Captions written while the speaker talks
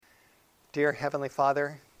Dear Heavenly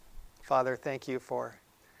Father, thank you for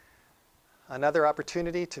another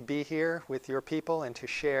opportunity to be here with your people and to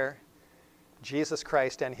share Jesus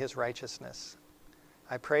Christ and his righteousness.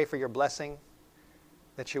 I pray for your blessing,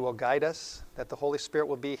 that you will guide us, that the Holy Spirit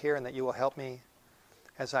will be here, and that you will help me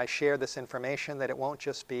as I share this information, that it won't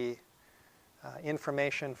just be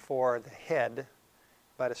information for the head,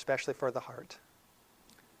 but especially for the heart.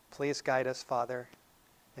 Please guide us, Father,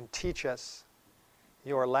 and teach us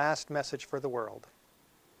your last message for the world.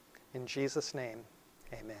 In Jesus' name,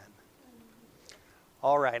 amen.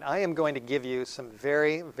 All right, I am going to give you some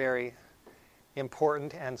very, very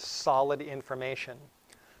important and solid information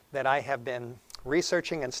that I have been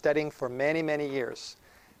researching and studying for many, many years.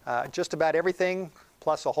 Just about everything,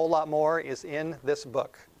 plus a whole lot more, is in this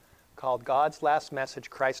book called God's Last Message,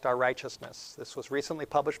 Christ Our Righteousness. This was recently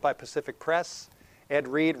published by Pacific Press. Ed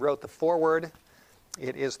Reed wrote the foreword.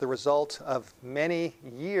 It is the result of many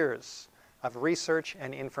years of research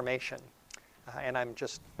and information. And I'm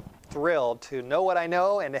just thrilled to know what I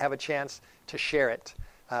know and to have a chance to share it.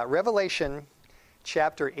 Revelation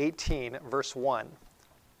chapter 18, verse 1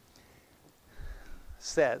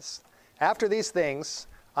 says, "After these things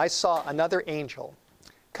I saw another angel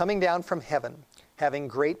coming down from heaven, having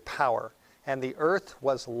great power, and the earth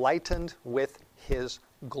was lightened with his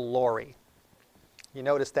glory." You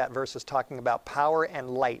notice that verse is talking about power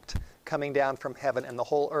and light coming down from heaven and the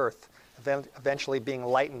whole earth eventually being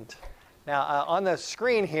lightened. Now, on the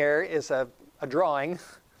screen here is a drawing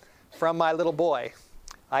from my little boy.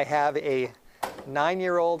 I have a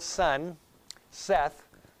 9-year-old son, Seth,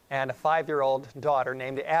 and a 5-year-old daughter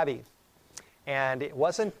named Abby. And it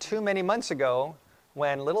wasn't too many months ago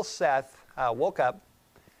when little Seth woke up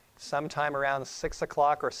sometime around 6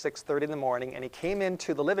 o'clock or 6:30 in the morning, and he came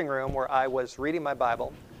into the living room where I was reading my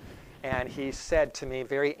Bible, and he said to me,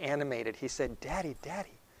 very animated, he said, Daddy,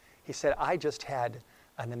 he said, I just had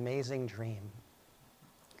an amazing dream.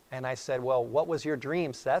 And I said, well, what was your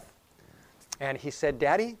dream, Seth? And he said,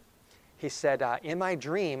 Daddy, he said, in my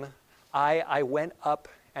dream, I went up,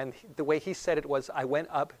 and the way he said it was, I went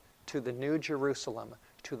up to the New Jerusalem,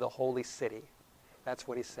 to the holy city. That's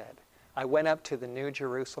what he said. I went up to the New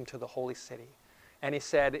Jerusalem, to the holy city. And he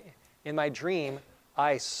said, in my dream,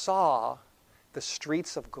 I saw the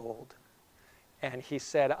streets of gold. And he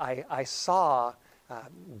said, I saw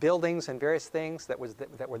buildings and various things that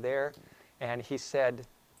were there. And he said,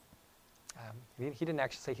 he didn't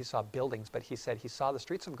actually say he saw buildings, but he said he saw the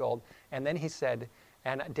streets of gold. And then he said,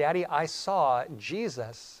 and Daddy, I saw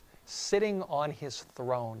Jesus sitting on his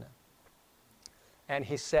throne. And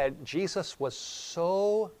he said, Jesus was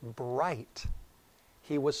so bright.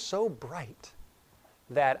 He was so bright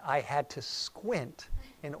that I had to squint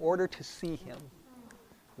in order to see him.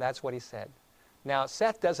 That's what he said. Now,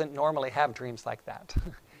 Seth doesn't normally have dreams like that.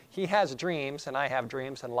 He has dreams, and I have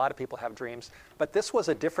dreams, and a lot of people have dreams. But this was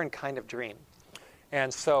a different kind of dream.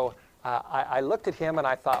 And so I looked at him, and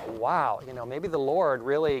I thought, wow, maybe the Lord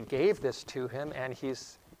really gave this to him, and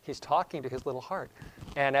he's talking to his little heart.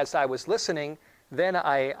 And as I was listening, then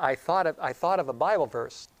I thought of a Bible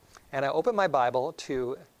verse, and I opened my Bible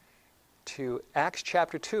to Acts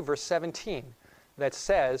chapter 2, verse 17, that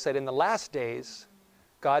says that in the last days,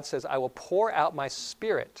 God says, I will pour out my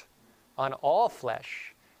spirit on all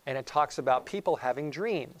flesh, and it talks about people having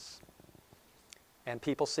dreams and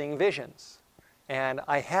people seeing visions. And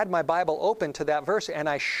I had my Bible open to that verse, and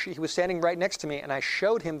he was standing right next to me, and I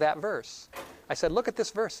showed him that verse. I said, look at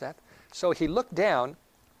this verse, Seth. So he looked down,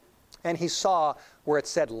 and he saw where it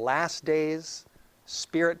said last days,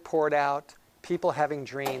 spirit poured out, people having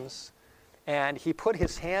dreams. And he put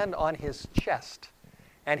his hand on his chest,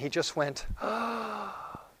 and he just went, oh.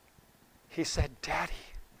 He said, Daddy,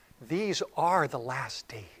 these are the last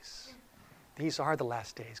days. These are the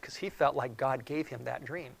last days, because he felt like God gave him that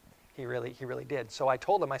dream. He really did. So I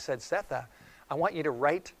told him, I said, Seth, I want you to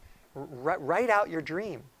write out your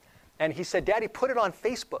dream. And he said, Daddy, put it on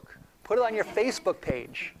Facebook. Put it on your Facebook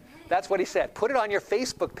page. That's what he said. Put it on your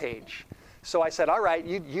Facebook page. So I said, all right,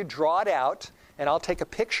 you draw it out, and I'll take a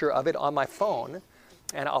picture of it on my phone,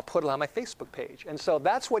 and I'll put it on my Facebook page. And so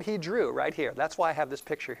that's what he drew right here. That's why I have this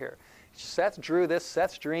picture here. Seth drew this,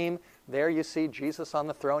 Seth's dream. There you see Jesus on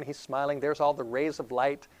the throne. He's smiling. There's all the rays of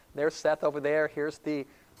light. There's Seth over there. Here's the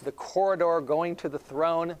corridor going to the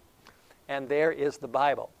throne. And there is the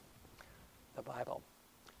Bible. The Bible.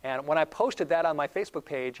 And when I posted that on my Facebook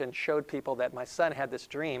page and showed people that my son had this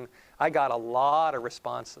dream, I got a lot of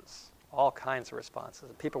responses, all kinds of responses.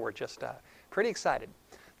 People were just pretty excited.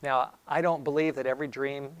 Now, I don't believe that every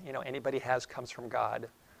dream anybody has comes from God,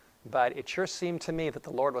 but it sure seemed to me that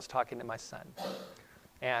the Lord was talking to my son.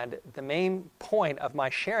 And the main point of my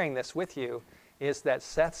sharing this with you is that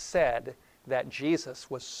Seth said that Jesus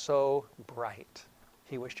was so bright.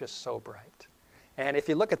 He was just so bright. And if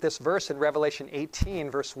you look at this verse in Revelation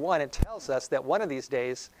 18, verse 1, it tells us that one of these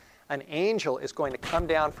days, an angel is going to come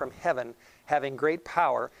down from heaven having great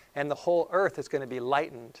power, and the whole earth is going to be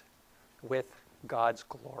lightened with God's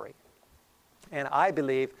glory. And I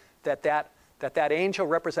believe that angel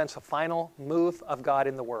represents a final move of God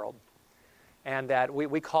in the world. And that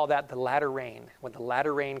we call that the latter rain, when the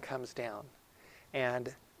latter rain comes down.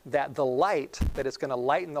 And that the light that is going to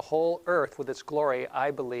lighten the whole earth with its glory,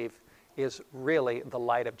 I believe, is really the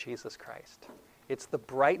light of Jesus Christ. It's the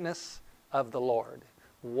brightness of the Lord.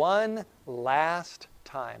 One last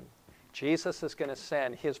time, Jesus is going to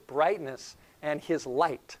send his brightness and his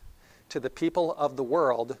light to the people of the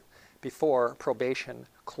world before probation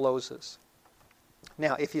closes.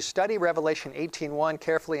 Now, if you study Revelation 18:1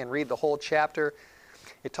 carefully and read the whole chapter,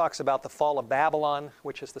 it talks about the fall of Babylon,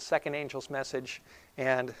 which is the second angel's message.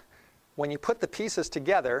 And when you put the pieces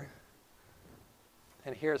together,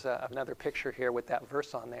 and here's another picture here with that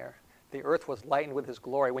verse on there, the earth was lightened with his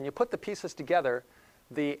glory. When you put the pieces together,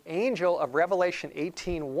 the angel of Revelation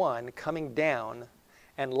 18:1 coming down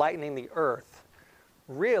and lightening the earth,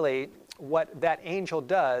 really what that angel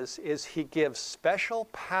does is he gives special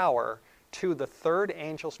power to the third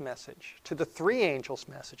angel's message, to the three angels'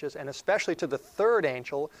 messages, and especially to the third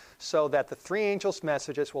angel, so that the three angels'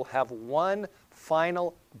 messages will have one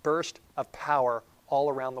final burst of power all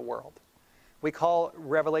around the world. We call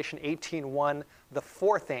Revelation 18:1 the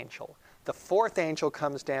fourth angel. The fourth angel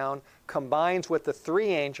comes down, combines with the three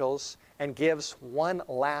angels, and gives one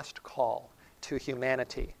last call to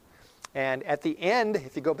humanity. And at the end,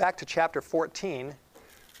 if you go back to chapter 14,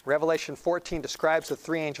 Revelation 14 describes the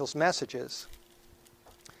three angels' messages.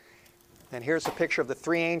 And here's a picture of the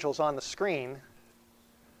three angels on the screen.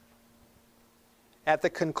 At the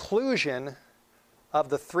conclusion of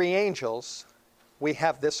the three angels, we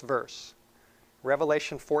have this verse.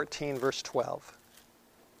 Revelation 14, verse 12.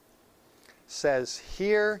 Says,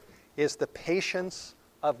 "Here is the patience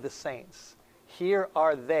of the saints. Here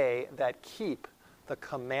are they that keep the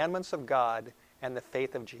commandments of God and the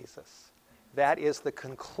faith of Jesus." That is the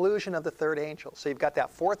conclusion of the third angel. So you've got that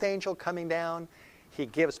fourth angel coming down. He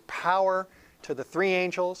gives power to the three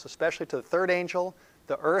angels, especially to the third angel.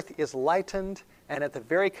 The earth is lightened. And at the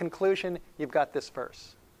very conclusion, you've got this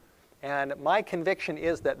verse. And my conviction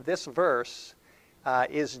is that this verse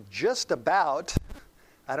is just about,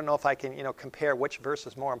 I don't know if I can compare which verse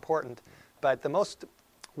is more important, but the most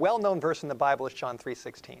well-known verse in the Bible is John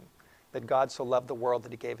 3:16, that God so loved the world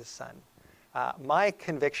that he gave his son. My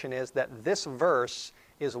conviction is that this verse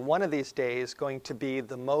is one of these days going to be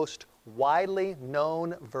the most widely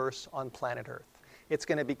known verse on planet Earth. It's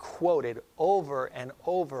going to be quoted over and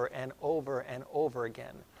over and over and over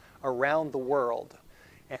again around the world.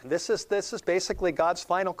 And this is basically God's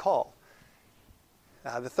final call.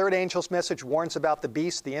 The third angel's message warns about the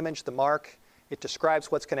beast, the image, the mark. It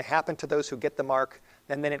describes what's going to happen to those who get the mark.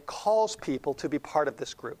 And then it calls people to be part of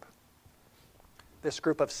this group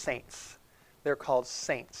of saints. They're called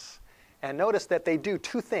saints. And notice that they do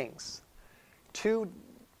two things, two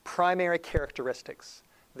primary characteristics.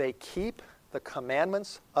 They keep the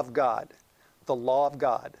commandments of God, the law of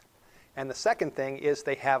God. And the second thing is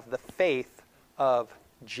they have the faith of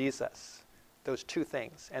Jesus. Those two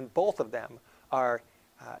things. And both of them are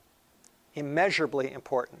immeasurably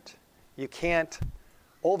important. You can't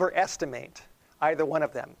overestimate either one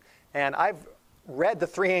of them. And I've read the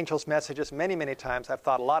three angels' messages many, many times. I've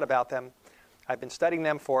thought a lot about them. I've been studying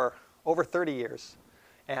them for over 30 years.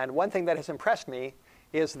 And one thing that has impressed me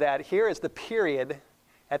is that here is the period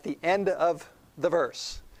at the end of the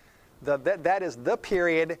verse. That is the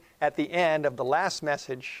period at the end of the last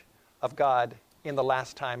message of God in the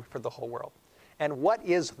last time for the whole world. And what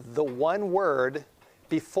is the one word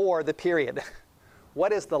before the period?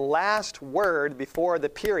 What is the last word before the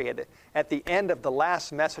period at the end of the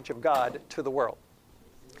last message of God to the world?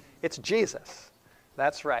 It's Jesus.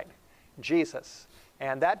 That's right, Jesus.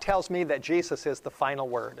 And that tells me that Jesus is the final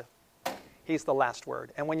word. He's the last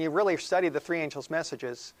word. And when you really study the three angels'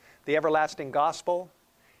 messages, the everlasting gospel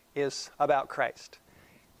is about Christ.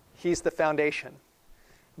 He's the foundation.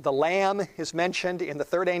 The Lamb is mentioned in the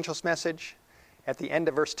third angel's message. At the end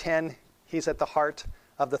of verse 10, he's at the heart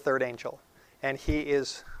of the third angel. And he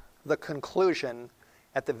is the conclusion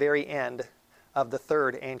at the very end of the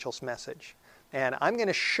third angel's message. And I'm going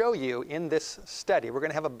to show you in this study, we're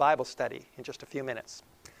going to have a Bible study in just a few minutes.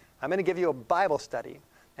 I'm going to give you a Bible study,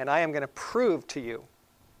 and I am going to prove to you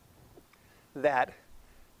that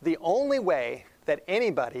the only way that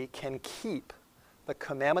anybody can keep the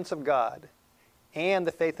commandments of God and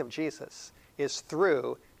the faith of Jesus is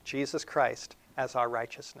through Jesus Christ as our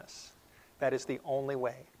righteousness. That is the only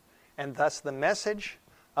way. And thus the message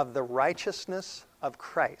of the righteousness of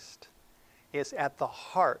Christ is at the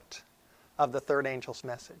heart of the third angel's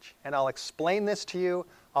message. And I'll explain this to you.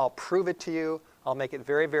 I'll prove it to you. I'll make it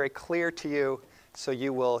very, very clear to you so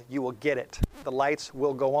you will get it. The lights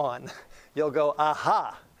will go on. You'll go,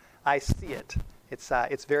 aha, I see it.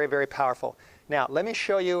 It's very, very powerful. Now, let me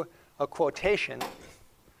show you a quotation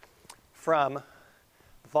from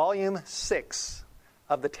Volume 6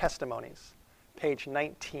 of the Testimonies, page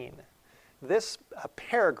 19. This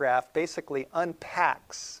paragraph basically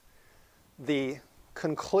unpacks the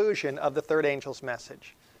conclusion of the third angel's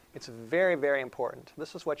message. It's very, very important.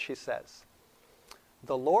 This is what she says.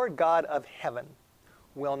 The Lord God of heaven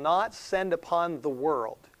will not send upon the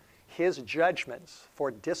world his judgments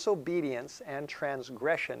for disobedience and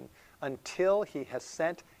transgression until he has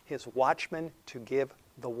sent his watchmen to give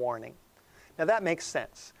the warning. Now that makes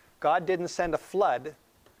sense. God didn't send a flood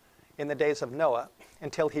in the days of Noah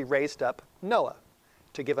until he raised up Noah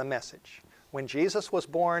to give a message. When Jesus was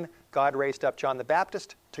born, God raised up John the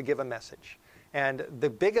Baptist to give a message. And the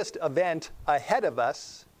biggest event ahead of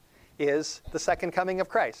us is the second coming of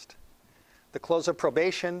Christ. The close of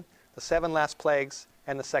probation, the 7 last plagues,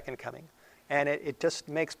 and the second coming. And it just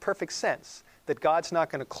makes perfect sense that God's not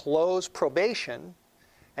going to close probation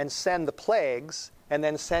and send the plagues and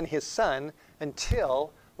then send his son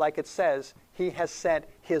until, like it says, he has sent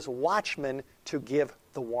his watchmen to give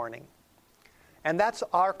the warning. And that's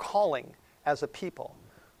our calling as a people.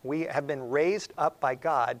 We have been raised up by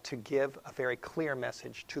God to give a very clear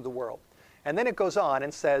message to the world. And then it goes on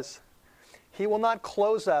and says, he will not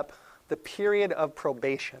close up the period of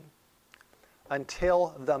probation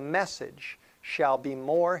until the message shall be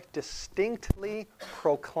more distinctly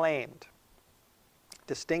proclaimed.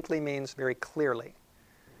 Distinctly means very clearly.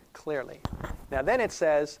 Clearly. Now then it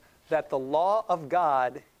says that the law of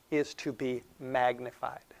God is to be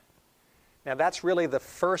magnified. Now that's really the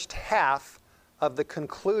first half of the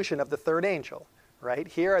conclusion of the third angel, right?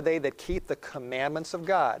 Here are they that keep the commandments of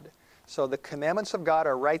God. So the commandments of God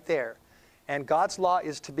are right there. And God's law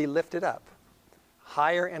is to be lifted up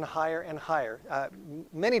higher and higher and higher.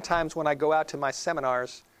 Many times when I go out to my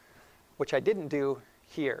seminars, which I didn't do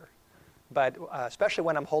here, but especially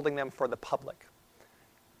when I'm holding them for the public,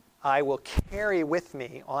 I will carry with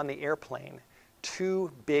me on the airplane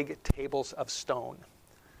 2 big tables of stone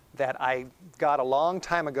that I got a long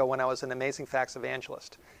time ago when I was an Amazing Facts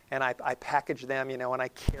evangelist. And I package them, and I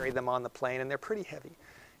carry them on the plane, and they're pretty heavy.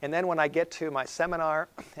 And then when I get to my seminar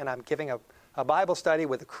and I'm giving a Bible study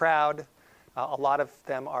with a crowd, a lot of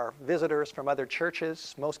them are visitors from other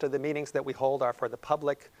churches. Most of the meetings that we hold are for the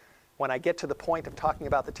public. When I get to the point of talking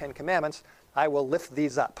about the 10 Commandments, I will lift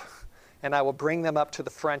these up. And I will bring them up to the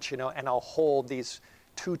front, and I'll hold these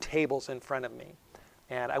 2 tables in front of me.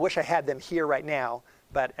 And I wish I had them here right now,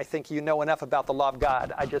 but I think you know enough about the law of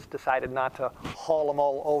God. I just decided not to haul them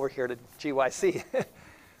all over here to GYC.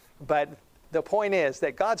 But the point is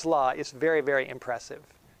that God's law is very, very impressive.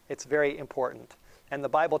 It's very important. And the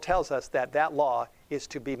Bible tells us that that law is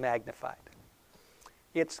to be magnified.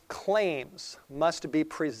 Its claims must be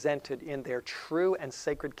presented in their true and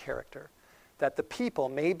sacred character, that the people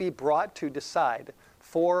may be brought to decide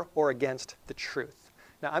for or against the truth.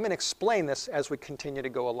 Now, I'm going to explain this as we continue to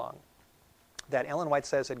go along. That Ellen White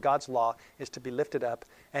says that God's law is to be lifted up,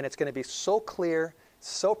 and it's going to be so clear,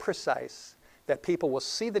 so precise, that people will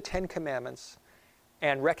see the 10 Commandments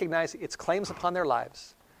and recognize its claims upon their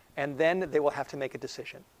lives, and then they will have to make a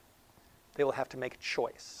decision. They will have to make a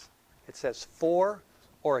choice. It says for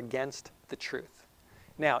or against the truth.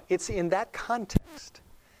 Now, it's in that context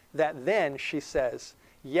that then she says,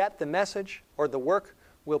 yet the message or the work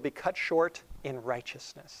will be cut short in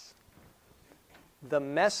righteousness. The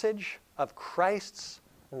message of Christ's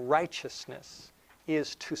righteousness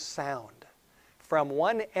is to sound from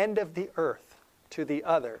one end of the earth to the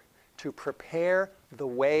other to prepare the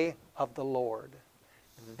way of the Lord.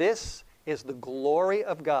 This is the glory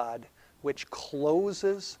of God which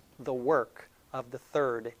closes the work of the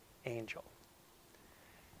third angel.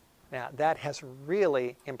 Now, that has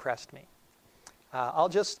really impressed me. I'll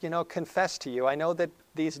just, confess to you, I know that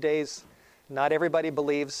these days not everybody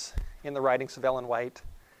believes in the writings of Ellen White.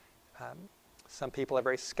 Some people are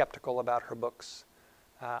very skeptical about her books.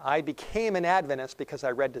 I became an Adventist because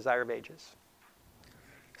I read Desire of Ages.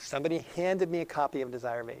 Somebody handed me a copy of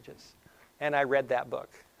Desire of Ages, and I read that book.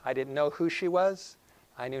 I didn't know who she was.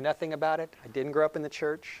 I knew nothing about it. I didn't grow up in the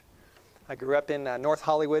church. I grew up in North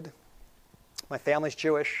Hollywood. My family's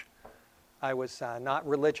Jewish. I was not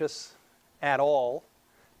religious at all.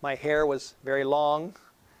 My hair was very long.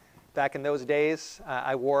 Back in those days,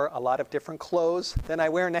 I wore a lot of different clothes than I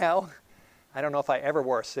wear now. I don't know if I ever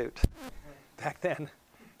wore a suit back then.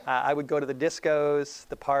 I would go to the discos,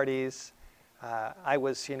 the parties. I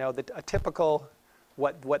was, a typical,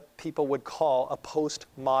 what people would call a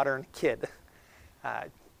postmodern kid.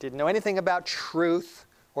 Didn't know anything about truth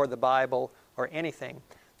or the Bible or anything.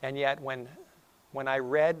 And yet when I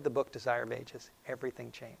read the book Desire of Ages,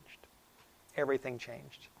 everything changed. Everything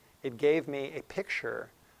changed. It gave me a picture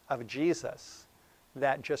of Jesus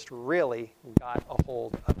that just really got a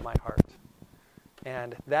hold of my heart.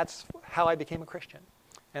 And that's how I became a Christian.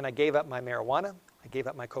 And I gave up my marijuana. I gave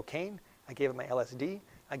up my cocaine. I gave up my LSD.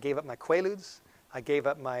 I gave up my Quaaludes. I gave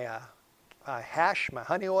up my hash, my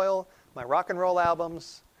honey oil, my rock and roll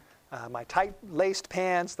albums, my tight-laced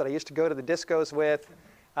pants that I used to go to the discos with.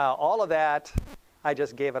 All of that, I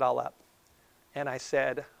just gave it all up. And I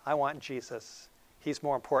said, I want Jesus. He's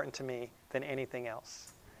more important to me than anything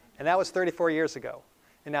else. And that was 34 years ago.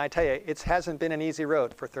 And now I tell you, it hasn't been an easy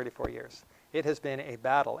road for 34 years. It has been a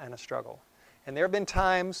battle and a struggle. And there have been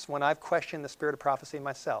times when I've questioned the spirit of prophecy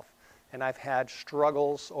myself. And I've had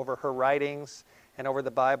struggles over her writings and over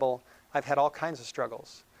the Bible. I've had all kinds of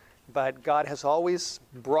struggles. But God has always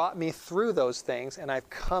brought me through those things, and I've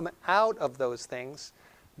come out of those things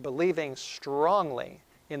believing strongly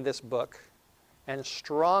in this book, and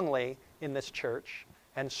strongly in this church,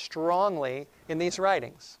 and strongly in these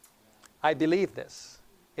writings. I believe this.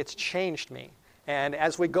 It's changed me. And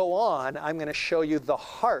as we go on, I'm going to show you the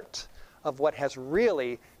heart of what has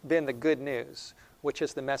really been the good news, which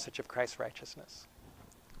is the message of Christ's righteousness.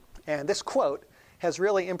 And this quote has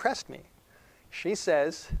really impressed me. She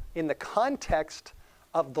says, in the context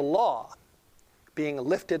of the law being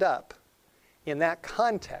lifted up, in that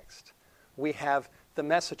context, we have the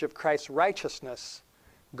message of Christ's righteousness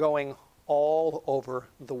going all over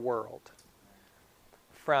the world,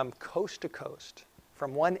 from coast to coast,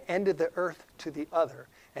 from one end of the earth to the other.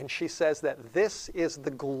 And she says that this is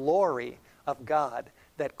the glory of God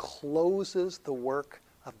that closes the work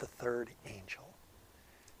of the third angel.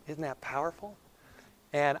 Isn't that powerful?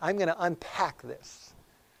 And I'm going to unpack this.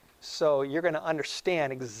 So you're going to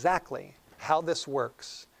understand exactly how this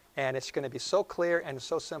works. And it's going to be so clear and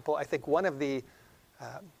so simple. I think one of the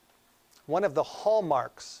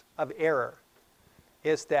hallmarks of error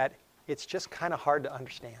is that it's just kind of hard to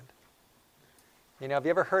understand. Have you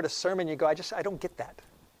ever heard a sermon, you go, I don't get that.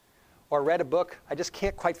 Or read a book, I just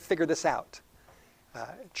can't quite figure this out.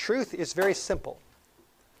 Truth is very simple.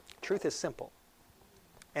 Truth is simple.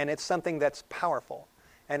 And it's something that's powerful.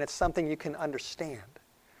 And it's something you can understand.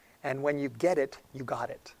 And when you get it, you got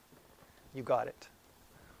it. You got it.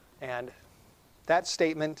 And that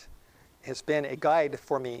statement has been a guide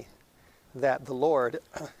for me that the Lord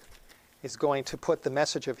is going to put the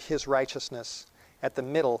message of his righteousness at the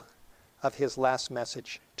middle of his last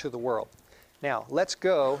message to the world. Now, let's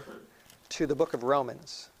go to the book of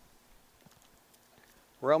Romans.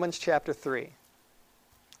 Romans chapter 3.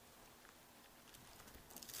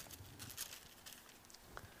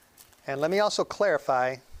 And let me also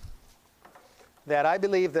clarify that I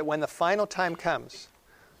believe that when the final time comes,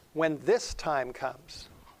 when this time comes,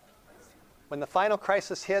 when the final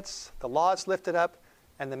crisis hits, the law is lifted up,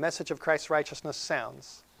 and the message of Christ's righteousness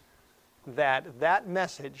sounds, that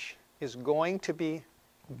message is going to be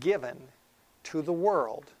given to the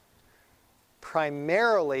world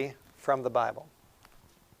primarily from the Bible.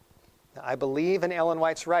 Now, I believe in Ellen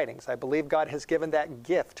White's writings. I believe God has given that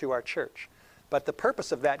gift to our church. But the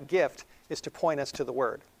purpose of that gift is to point us to the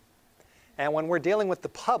Word. And when we're dealing with the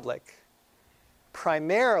public,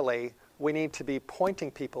 primarily we need to be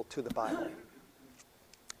pointing people to the Bible.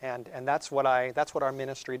 And that's what our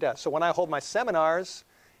ministry does. So when I hold my seminars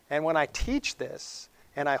and when I teach this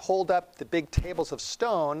and I hold up the big tables of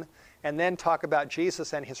stone and then talk about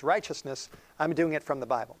Jesus and his righteousness, I'm doing it from the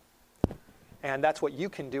Bible. And that's what you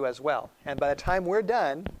can do as well. And by the time we're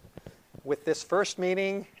done with this first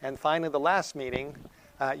meeting and finally the last meeting,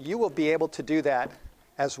 you will be able to do that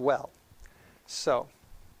as well. So,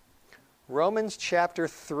 Romans chapter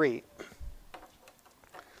 3.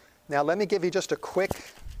 Now let me give you just a quick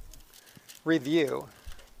review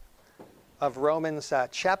of Romans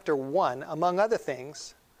chapter 1. Among other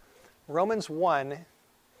things, Romans 1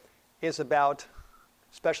 is about,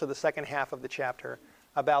 especially the second half of the chapter,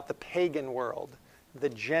 about the pagan world, the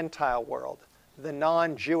Gentile world, the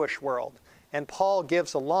non-Jewish world. And Paul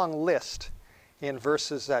gives a long list in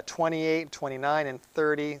verses 28, 29, and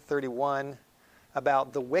 30, 31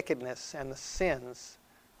 about the wickedness and the sins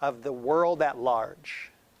of the world at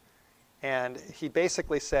large. And he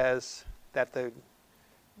basically says that the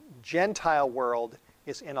Gentile world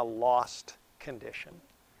is in a lost condition.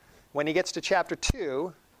 When he gets to chapter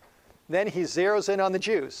 2, then he zeroes in on the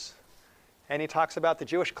Jews. And he talks about the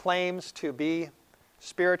Jewish claims to be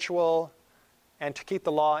spiritual and to keep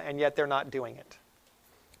the law, and yet they're not doing it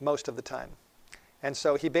most of the time. And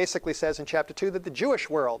so he basically says in chapter 2 that the Jewish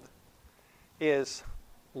world is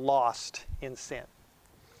lost in sin.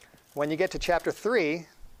 When you get to chapter 3,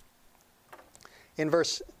 in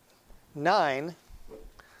verse 9,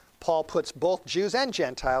 Paul puts both Jews and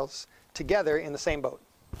Gentiles together in the same boat.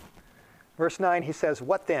 Verse 9, he says,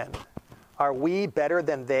 "What then? Are we better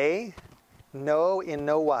than they? No, in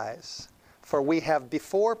no wise. For we have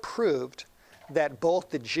before proved that both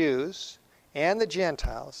the Jews and the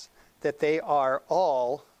Gentiles, that they are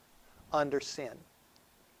all under sin."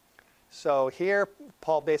 So here,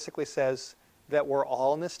 Paul basically says that we're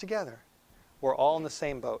all in this together. We're all in the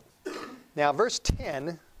same boat. Now, verse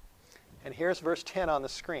 10, and here's verse 10 on the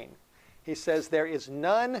screen. He says, "There is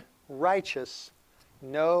none righteous,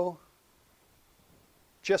 no,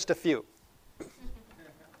 just a few."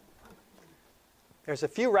 There's a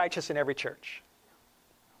few righteous in every church.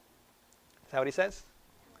 Is that what he says?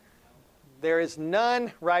 There is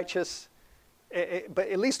none righteous, but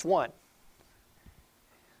at least one.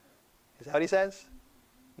 Is that what he says?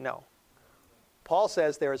 No. Paul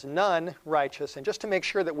says there is none righteous, and just to make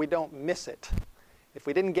sure that we don't miss it, if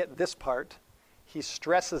we didn't get this part, he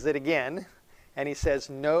stresses it again, and he says,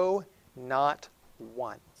 "No, not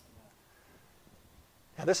one."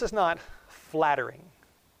 Now, this is not flattering,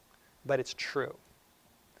 but it's true.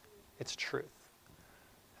 It's truth.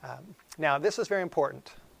 Now, this is very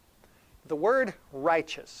important. The word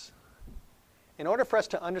righteous, in order for us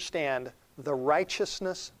to understand the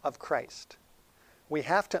righteousness of Christ, we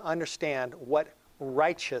have to understand what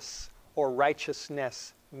righteous or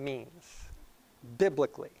righteousness means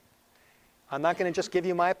biblically. I'm not going to just give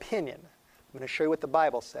you my opinion. I'm going to show you what the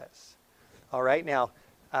Bible says. All right, now,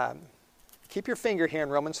 keep your finger here in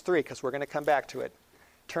Romans 3 because we're going to come back to it.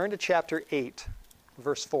 Turn to chapter 8,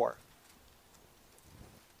 verse 4.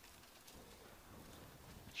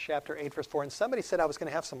 Chapter 8, verse 4. And somebody said I was going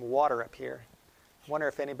to have some water up here. I wonder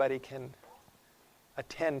if anybody can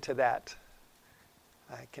attend to that.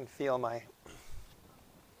 I can feel my...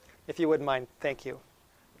 If you wouldn't mind, thank you.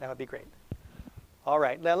 That would be great. All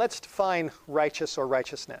right, now let's define righteous or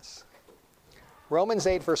righteousness. Romans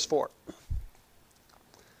 8, verse 4.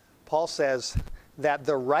 Paul says that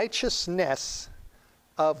the righteousness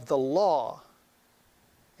of the law,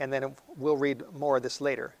 and then we'll read more of this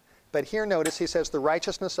later. But here notice he says the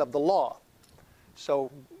righteousness of the law. So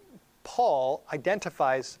Paul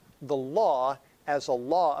identifies the law as a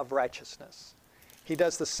law of righteousness. He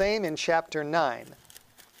does the same in chapter 9.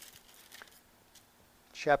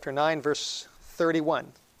 Chapter 9, verse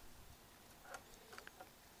 31.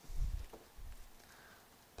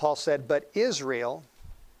 Paul said, "But Israel,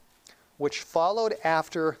 which followed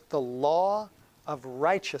after the law of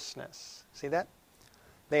righteousness," see that?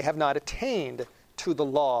 "They have not attained to the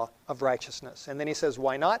law of righteousness." And then he says,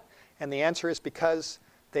 why not? And the answer is because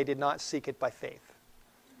they did not seek it by faith.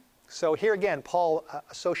 So here again, Paul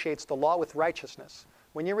associates the law with righteousness.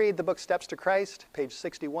 When you read the book Steps to Christ, page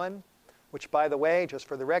 61, which, by the way, just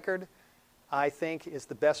for the record, I think is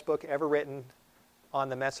the best book ever written on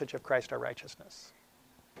the message of Christ our righteousness.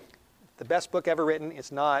 The best book ever written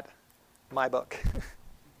is not my book.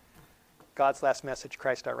 God's Last Message,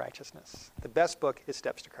 Christ our righteousness. The best book is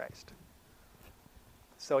Steps to Christ.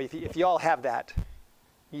 So if you all have that,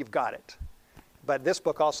 you've got it. But this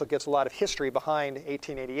book also gives a lot of history behind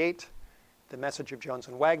 1888, the message of Jones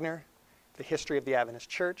and Wagner, the history of the Adventist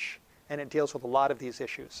Church, and it deals with a lot of these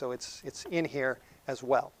issues. So it's in here as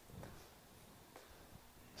well.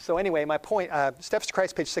 So anyway, my point, Steps to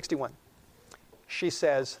Christ, page 61. She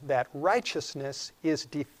says that righteousness is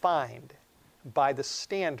defined by the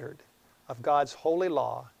standard of God's holy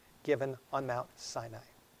law given on Mount Sinai.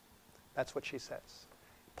 That's what she says.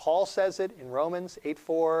 Paul says it in Romans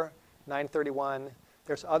 8:4, 9:31.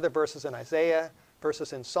 There's other verses in Isaiah,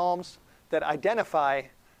 verses in Psalms that identify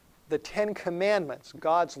the Ten Commandments,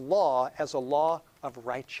 God's law, as a law of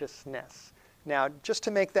righteousness. Now, just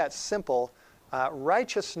to make that simple,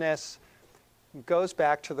 righteousness goes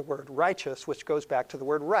back to the word righteous, which goes back to the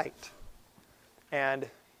word right. And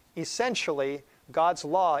essentially, God's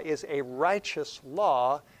law is a righteous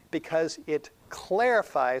law because it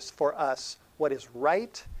clarifies for us what is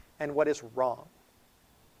right and what is wrong.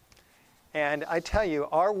 And I tell you,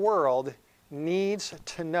 our world needs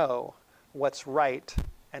to know what's right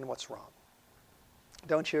and what's wrong.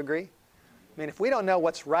 Don't you agree? I mean, if we don't know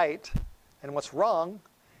what's right and what's wrong,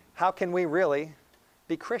 how can we really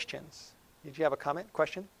be Christians? Did you have a comment,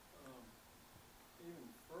 question?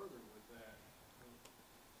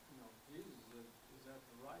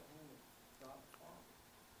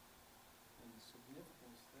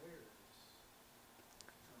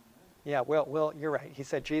 Yeah, well, you're right. He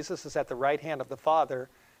said Jesus is at the right hand of the Father.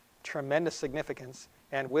 Tremendous significance.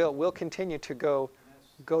 And we'll continue to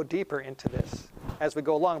go deeper into this as we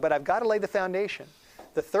go along. But I've got to lay the foundation.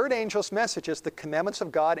 The third angel's message is the commandments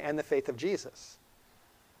of God and the faith of Jesus.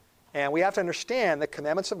 And we have to understand the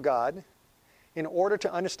commandments of God in order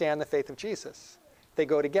to understand the faith of Jesus. They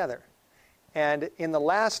go together. And in the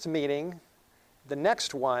last meeting, the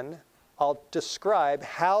next one, I'll describe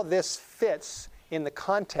how this fits in the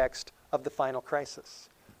context of the final crisis,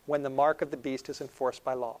 when the mark of the beast is enforced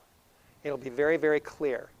by law. It'll be very, very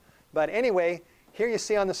clear. But anyway, here you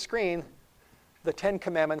see on the screen the 10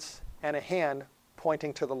 Commandments and a hand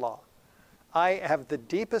pointing to the law. I have the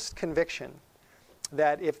deepest conviction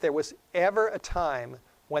that if there was ever a time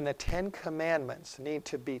when the 10 Commandments need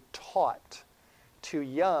to be taught to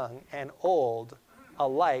young and old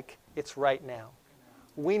alike, it's right now.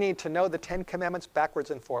 We need to know the 10 Commandments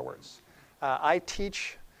backwards and forwards. I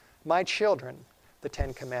teach my children the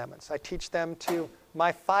 10 Commandments. I teach them to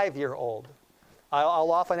my 5-year-old.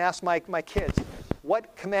 I'll often ask my kids,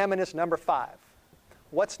 what commandment is number 5?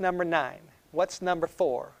 What's number 9? What's number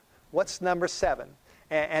 4? What's number 7?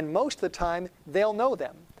 And most of the time, they'll know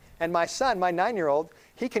them. And my son, my 9-year-old,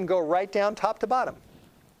 he can go right down top to bottom.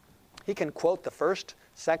 He can quote the first,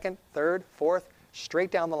 second, third, fourth,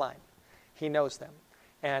 straight down the line. He knows them.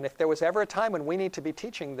 And if there was ever a time when we need to be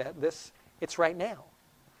teaching this, it's right now.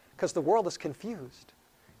 Because the world is confused.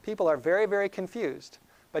 People are very, very confused.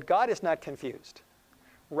 But God is not confused.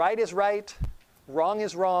 Right is right, wrong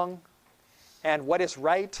is wrong, and what is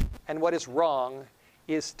right and what is wrong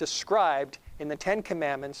is described in the 10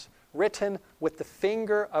 Commandments, written with the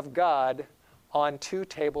finger of God on 2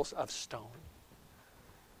 tables of stone.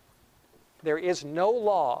 There is no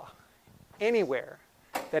law anywhere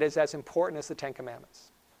that is as important as the 10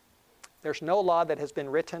 Commandments. There's no law that has been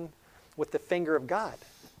written with the finger of God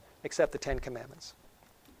except the 10 Commandments.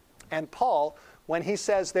 And Paul, when he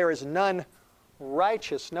says there is none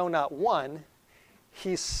righteous, no, not one,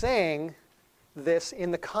 he's saying this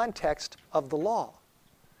in the context of the law.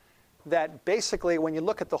 That basically when you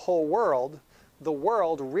look at the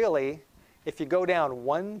world really, if you go down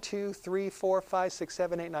 1, 2, 3, 4, 5, 6,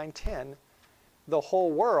 7, 8, 9, 10, the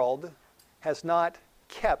whole world has not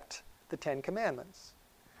kept the 10 Commandments.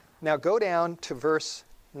 Now go down to verse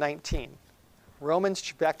 19.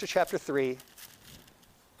 Romans, back to chapter 3.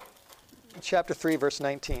 Chapter 3, verse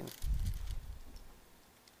 19.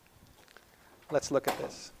 Let's look at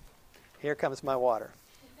this. Here comes my water.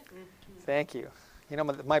 Thank you. You know,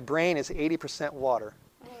 my brain is 80% water.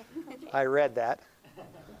 I read that.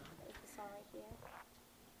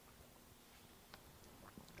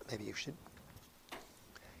 Maybe you should.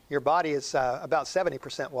 Your body is about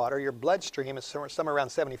 70% water. Your bloodstream is somewhere around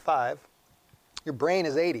 75. Your brain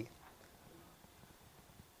is 80.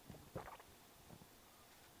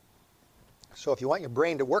 So if you want your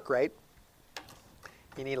brain to work right,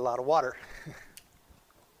 you need a lot of water.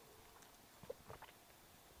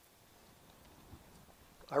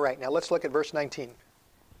 All right, now let's look at verse 19.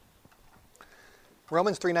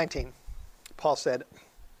 Romans 3:19. Paul said,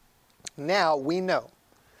 "Now we know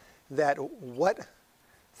that what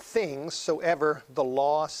things soever the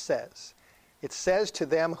law says, it says to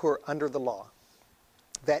them who are under the law,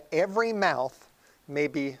 that every mouth may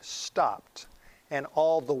be stopped, and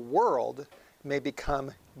all the world may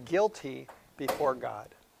become guilty before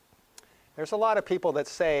God." There's a lot of people that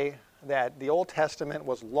say that the Old Testament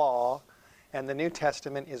was law and the New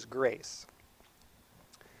Testament is grace.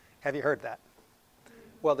 Have you heard that?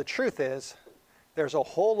 Well, the truth is, there's a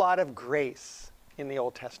whole lot of grace in the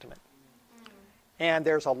Old Testament. And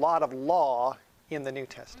there's a lot of law in the New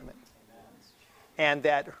Testament. And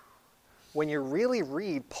that when you really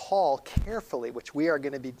read Paul carefully, which we are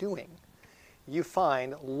going to be doing, you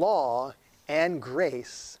find law and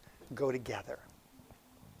grace go together.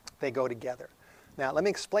 They go together. Now, let me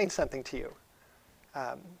explain something to you.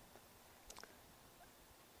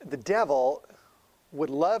 The devil would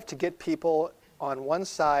love to get people on one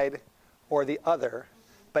side or the other,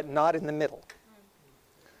 but not in the middle.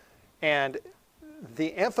 And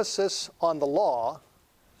the emphasis on the law,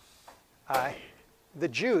 the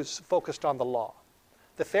Jews focused on the law.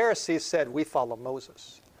 The Pharisees said, we follow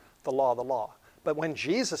Moses, the law, the law. But when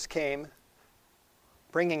Jesus came,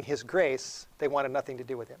 bringing his grace, they wanted nothing to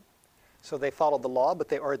do with him. So they followed the law, but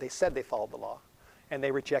they said they followed the law, and they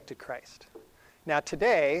rejected Christ. Now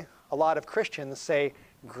today, a lot of Christians say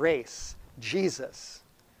grace, Jesus,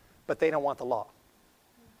 but they don't want the law.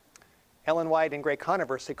 Ellen White in Great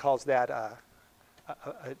Controversy calls that a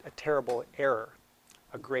terrible error,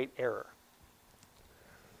 a great error.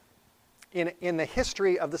 in the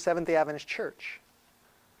history of the Seventh-day Adventist Church,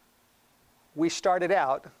 we started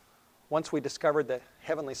out, once we discovered the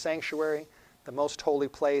heavenly sanctuary, the most holy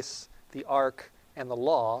place, the ark, and the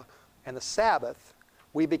law, and the Sabbath,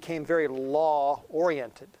 we became very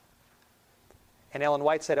law-oriented. And Ellen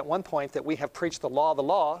White said at one point that we have preached the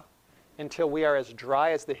law until we are as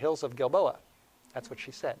dry as the hills of Gilboa. That's what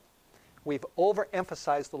she said. We've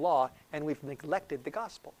overemphasized the law and we've neglected the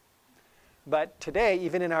gospel. But today,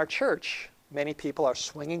 even in our church, many people are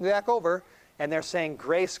swinging back over and they're saying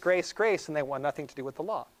grace, grace, grace, and they want nothing to do with the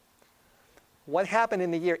law. What happened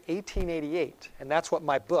in the year 1888, and that's what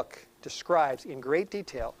my book describes in great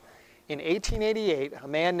detail. In 1888, a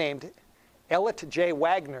man named Elliot J.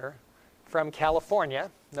 Wagner from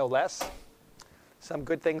California, no less. Some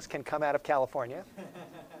good things can come out of California.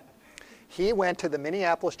 He went to the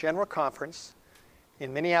Minneapolis General Conference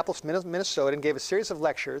in Minneapolis, Minnesota, and gave a series of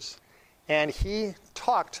lectures. And he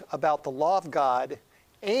talked about the law of God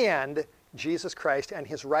and Jesus Christ and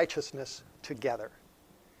his righteousness together.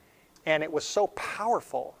 And it was so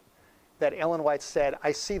powerful that Ellen White said,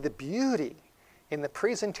 I see the beauty in the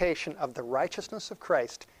presentation of the righteousness of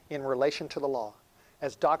Christ in relation to the law,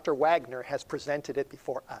 as Dr. Wagner has presented it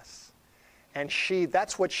before us. And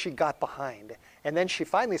that's what she got behind. And then she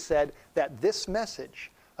finally said that this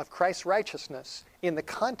message of Christ's righteousness in the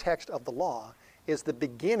context of the law is the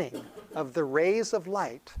beginning of the rays of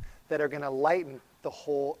light that are going to lighten the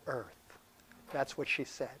whole earth. That's what she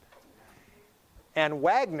said. And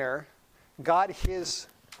Wagner got his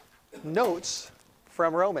notes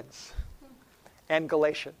from Romans and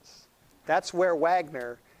Galatians. That's where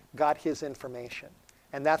Wagner got his information.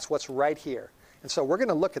 And that's what's right here. And so we're going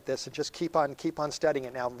to look at this and just keep on studying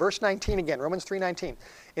it now. Verse 19 again, Romans 3:19.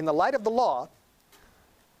 In the light of the law,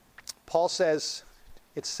 Paul says,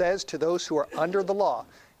 it says to those who are under the law,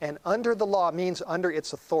 and under the law means under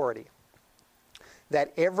its authority,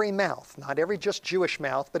 that every mouth, not every just Jewish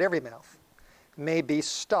mouth, but every mouth, may be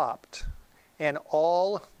stopped, and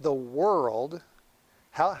all the world,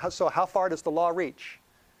 so how far does the law reach?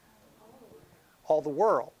 All the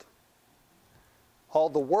world. All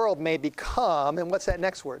the world may become, and what's that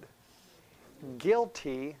next word?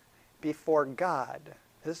 Guilty before God.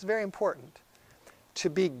 This is very important. To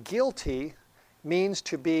be guilty means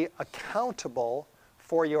to be accountable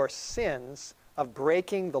for your sins of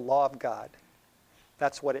breaking the law of God.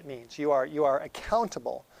 That's what it means. You are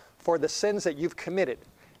accountable for the sins that you've committed.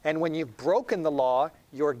 And when you've broken the law,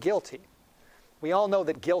 you're guilty. We all know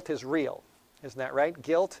that guilt is real. Isn't that right?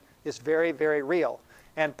 Guilt is very, very real.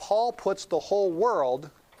 And Paul puts the whole world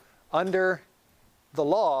under the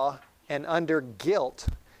law and under guilt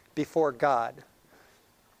before God.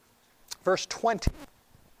 Verse 20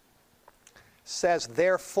 says,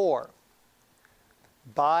 therefore,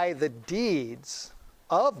 by the deeds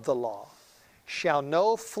of the law shall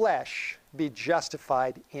no flesh be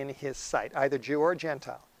justified in his sight, either Jew or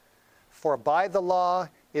Gentile. For by the law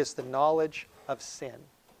is the knowledge of sin.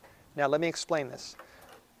 Now let me explain this.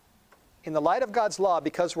 In the light of God's law,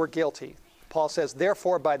 because we're guilty, Paul says,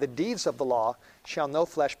 therefore by the deeds of the law shall no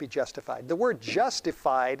flesh be justified. The word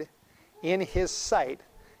justified in his sight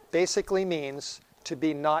basically means to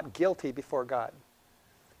be not guilty before God.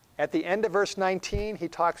 At the end of verse 19, he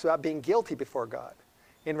talks about being guilty before God.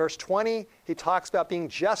 In verse 20, he talks about being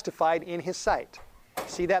justified in his sight.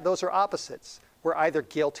 See that? Those are opposites. We're either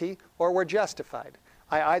guilty or we're justified.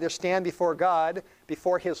 I either stand before God,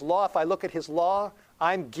 before his law. If I look at his law,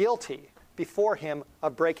 I'm guilty before him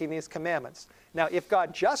of breaking these commandments. Now, if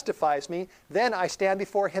God justifies me, then I stand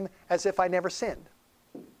before him as if I never sinned.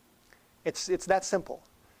 It's that simple.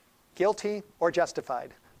 Guilty or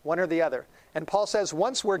justified, one or the other. And Paul says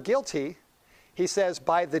once we're guilty, he says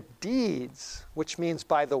by the deeds, which means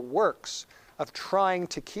by the works of trying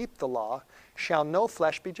to keep the law, shall no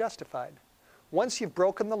flesh be justified. Once you've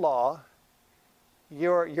broken the law,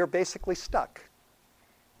 you're basically stuck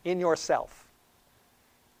in yourself.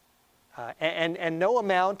 And no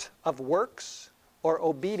amount of works or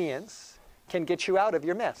obedience can get you out of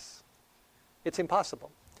your mess. It's impossible.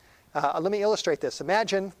 Let me illustrate this.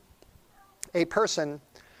 Imagine a person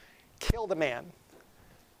killed a man,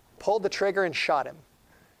 pulled the trigger and shot him.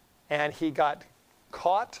 And he got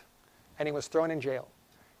caught and he was thrown in jail.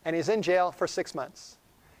 And he's in jail for 6 months.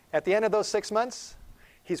 At the end of those 6 months,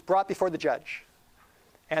 he's brought before the judge.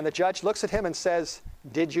 And the judge looks at him and says,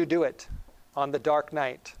 did you do it on the dark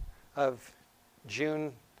night of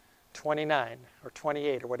June 29 or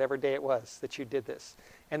 28 or whatever day it was that you did this?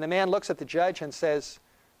 And the man looks at the judge and says,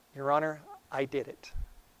 Your Honor, I did it.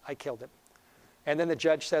 I killed him. And then the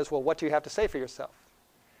judge says, well, what do you have to say for yourself?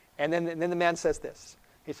 And then the man says this.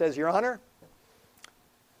 He says, Your Honor,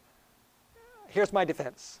 here's my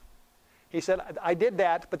defense. He said, I did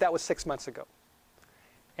that, but that was 6 months ago.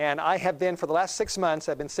 And I have been, for the last 6 months,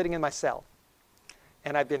 I've been sitting in my cell.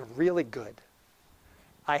 And I've been really good.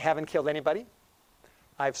 I haven't killed anybody.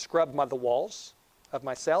 I've scrubbed the walls of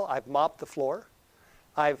my cell. I've mopped the floor.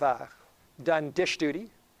 I've done dish duty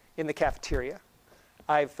in the cafeteria.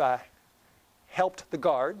 I've helped the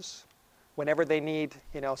guards whenever they need,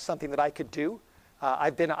 something that I could do.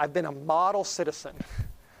 I've been a model citizen,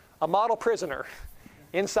 a model prisoner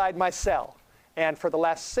inside my cell. And for the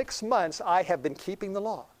last 6 months, I have been keeping the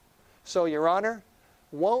law. So, Your Honor,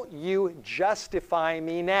 won't you justify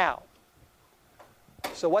me now?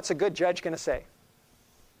 So what's a good judge going to say?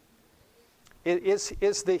 Is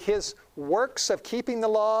his works of keeping the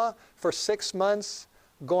law for 6 months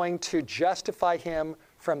going to justify him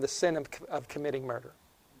from the sin of committing murder?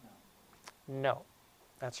 No.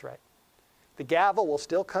 That's right. The gavel will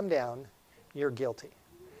still come down. You're guilty.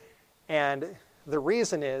 And the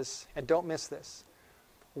reason is, and don't miss this,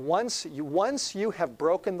 once you have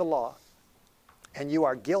broken the law and you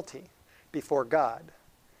are guilty before God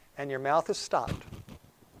and your mouth is stopped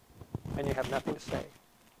and you have nothing to say,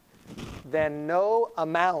 then no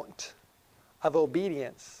amount of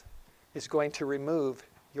obedience is going to remove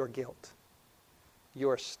your guilt. You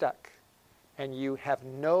are stuck and you have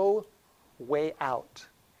no way out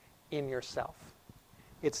in yourself.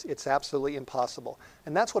 It's absolutely impossible.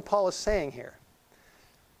 And that's what Paul is saying here.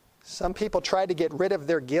 Some people try to get rid of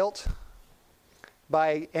their guilt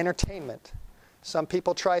by entertainment. Some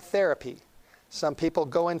people try therapy. Some people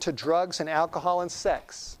go into drugs and alcohol and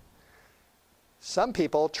sex. Some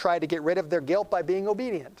people try to get rid of their guilt by being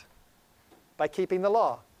obedient, by keeping the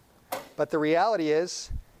law. But the reality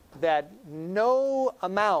is that no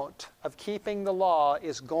amount of keeping the law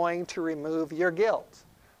is going to remove your guilt.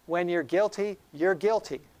 When you're guilty, you're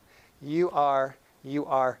guilty. You are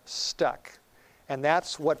stuck. And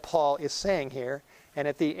that's what Paul is saying here. And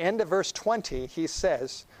at the end of verse 20, he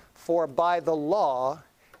says, "For by the law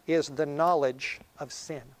is the knowledge of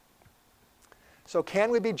sin." So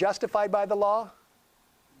can we be justified by the law?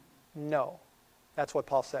 No. That's what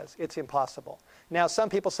Paul says. It's impossible. Now, some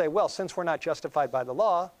people say, well, since we're not justified by the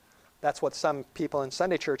law, that's what some people in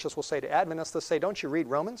Sunday churches will say to Adventists. They'll say, don't you read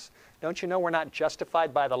Romans? Don't you know we're not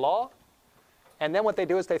justified by the law? And then what they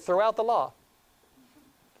do is they throw out the law.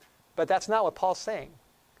 But that's not what Paul's saying.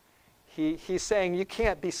 He's saying you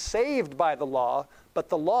can't be saved by the law, but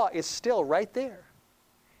the law is still right there.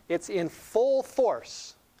 It's in full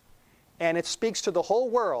force. And it speaks to the whole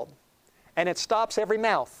world. And it stops every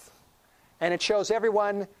mouth. And it shows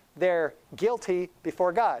everyone they're guilty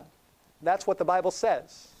before God. That's what the Bible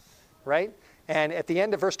says, right? And at the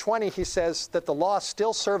end of verse 20, he says that the law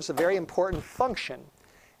still serves a very important function.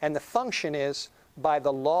 And the function is, by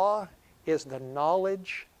the law is the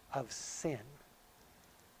knowledge of sin.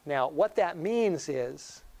 Now, what that means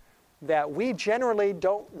is that we generally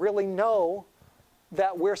don't really know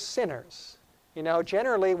that we're sinners.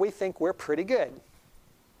 Generally we think we're pretty good.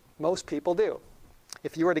 Most people do.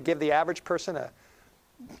 If you were to give the average person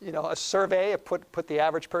a survey, put the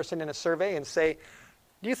average person in a survey and say,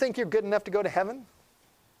 do you think you're good enough to go to heaven?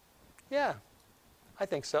 Yeah, I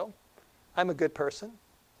think so. I'm a good person.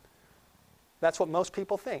 That's what most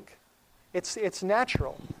people think. It's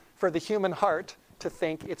natural for the human heart to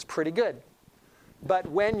think it's pretty good. But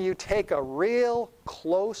when you take a real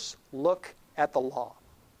close look at the law,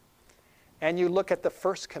 and you look at the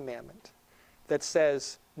first commandment that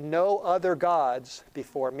says, no other gods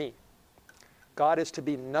before me. God is to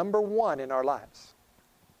be number one in our lives.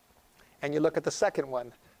 And you look at the second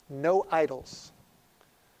one, no idols.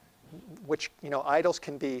 Which, idols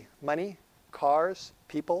can be money, cars,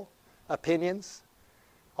 people, opinions,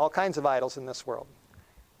 all kinds of idols in this world.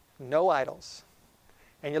 No idols.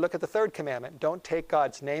 And you look at the third commandment, don't take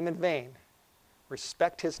God's name in vain.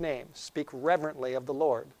 Respect his name. Speak reverently of the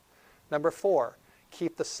Lord. Number 4,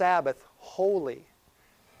 keep the Sabbath holy,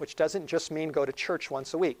 which doesn't just mean go to church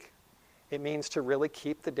once a week. It means to really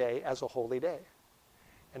keep the day as a holy day.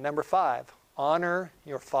 And number 5, honor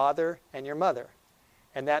your father and your mother.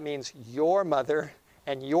 And that means your mother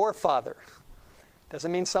and your father.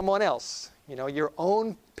 Doesn't mean someone else. Your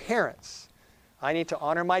own parents. I need to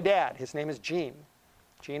honor my dad. His name is Gene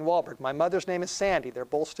Wohlberg. My mother's name is Sandy. They're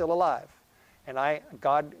both still alive. And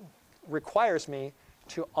God requires me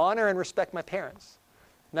to honor and respect my parents.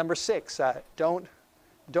 Number 6,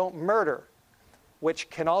 don't murder, which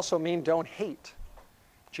can also mean don't hate.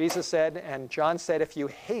 Jesus said, and John said, if you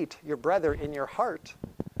hate your brother in your heart,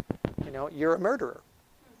 you're a murderer.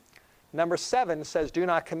 Number 7 says, do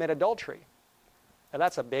not commit adultery. Now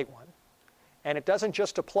that's a big one. And it doesn't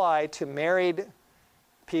just apply to married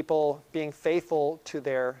people being faithful to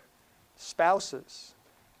their spouses.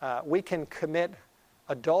 We can commit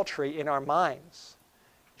adultery in our minds.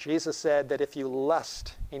 Jesus said that if you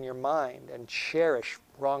lust in your mind and cherish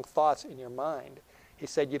wrong thoughts in your mind, he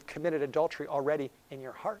said you've committed adultery already in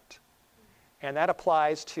your heart. And that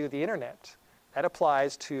applies to the internet. That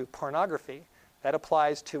applies to pornography. That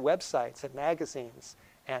applies to websites and magazines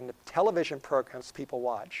and television programs people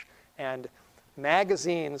watch. And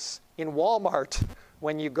magazines in Walmart,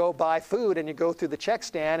 when you go buy food and you go through the check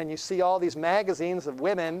stand and you see all these magazines of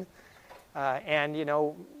women and, you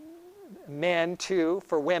know, men too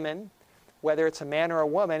for women, whether it's a man or a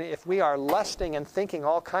woman, if we are lusting and thinking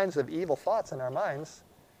all kinds of evil thoughts in our minds,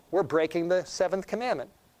 we're breaking the 7th commandment.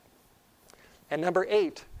 And number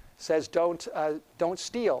 8 says don't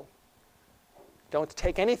steal. Don't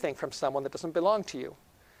take anything from someone that doesn't belong to you.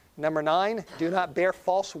 Number 9, do not bear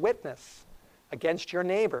false witness against your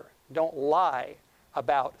neighbor. Don't lie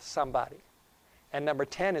about somebody. And number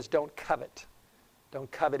 10 is don't covet. Don't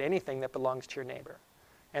covet anything that belongs to your neighbor.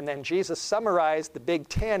 And then Jesus summarized the big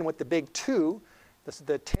 10 with the big 2.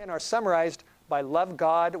 The 10 are summarized by love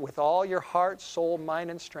God with all your heart, soul, mind,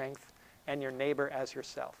 and strength, and your neighbor as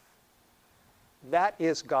yourself. That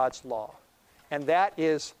is God's law. And that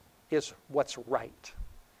is what's right.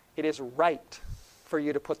 It is right for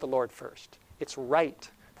you to put the Lord first. It's right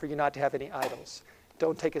for you not to have any idols.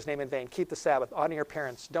 Don't take his name in vain. Keep the Sabbath. Honor your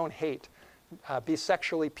parents. Don't hate. Be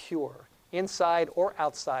sexually pure, inside or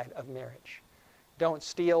outside of marriage. Don't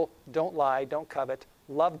steal. Don't lie. Don't covet.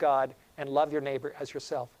 Love God and love your neighbor as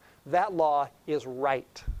yourself. That law is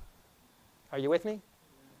right. Are you with me?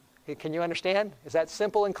 Can you understand? Is that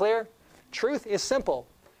simple and clear? Truth is simple.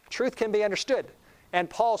 Truth can be understood. And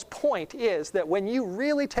Paul's point is that when you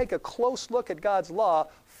really take a close look at God's law,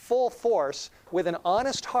 full force, with an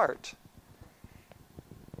honest heart,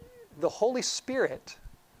 the Holy Spirit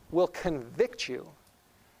will convict you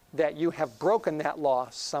that you have broken that law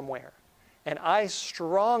somewhere. And I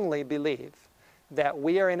strongly believe that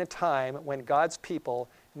we are in a time when God's people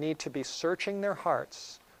need to be searching their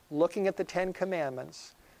hearts, looking at the 10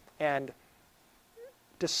 Commandments, and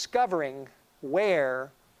discovering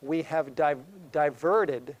where we have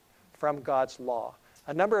diverted from God's law.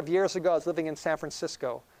 A number of years ago, I was living in San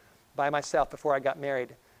Francisco by myself before I got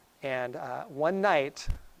married. And one night,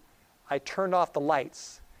 I turned off the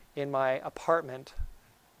lights in my apartment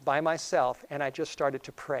by myself, and I just started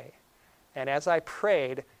to pray. And as I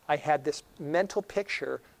prayed, I had this mental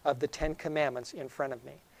picture of the 10 Commandments in front of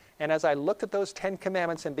me. And as I looked at those 10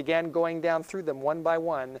 Commandments and began going down through them one by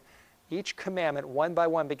one, each commandment, one by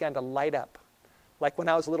one, began to light up. Like when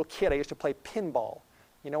I was a little kid, I used to play pinball.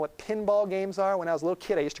 You know what pinball games are? When I was a little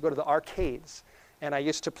kid, I used to go to the arcades. And I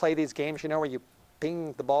used to play these games, you know, where you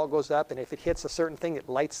bing, the ball goes up, and if it hits a certain thing, it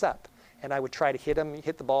lights up. And I would try to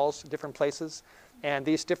hit the balls different places. And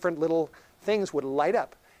these different little things would light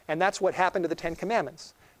up. And that's what happened to the 10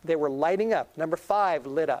 Commandments. They were lighting up. Number 5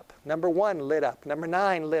 lit up. Number 1 lit up. Number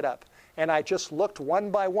 9 lit up. And I just looked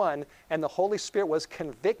one by one, and the Holy Spirit was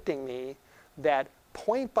convicting me that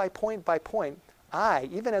point by point by point, I,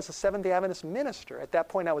 even as a Seventh-day Adventist minister, at that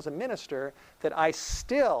point I was a minister, that I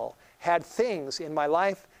still had things in my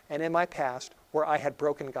life and in my past where I had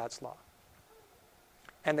broken God's law.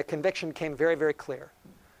 And the conviction came very, very clear.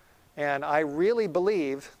 And I really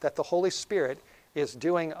believe that the Holy Spirit is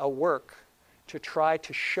doing a work to try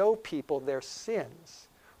to show people their sins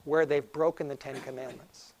where they've broken the 10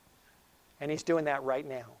 Commandments. And he's doing that right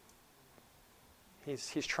now.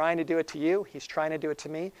 He's trying to do it to you. He's trying to do it to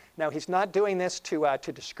me. Now, he's not doing this to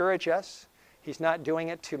discourage us. He's not doing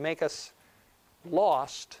it to make us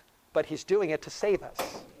lost, but he's doing it to save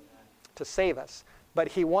us. To save us. But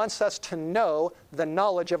he wants us to know the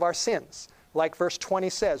knowledge of our sins. Like verse 20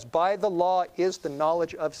 says, by the law is the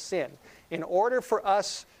knowledge of sin. In order for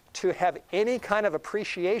us to have any kind of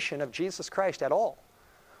appreciation of Jesus Christ at all,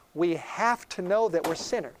 we have to know that we're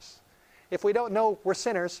sinners. If we don't know we're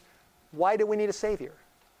sinners, why do we need a Savior?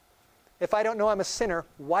 If I don't know I'm a sinner,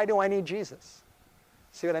 why do I need Jesus?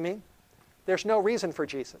 See what I mean? There's no reason for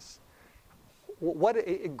Jesus.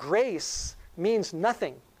 Grace means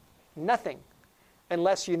nothing,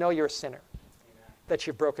 unless you know you're a sinner, that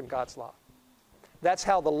you've broken God's law. That's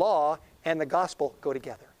how the law and the gospel go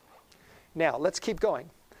together. Now, let's keep going,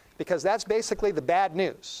 because that's basically the bad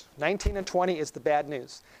news. 19 and 20 is the bad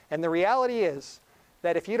news. And the reality is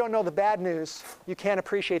that if you don't know the bad news, you can't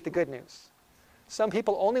appreciate the good news. Some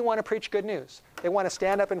people only want to preach good news. They want to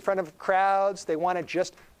stand up in front of crowds. They want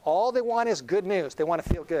to all they want is good news. They want to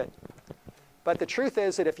feel good. But the truth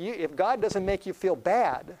is that if God doesn't make you feel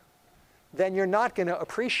bad, then you're not going to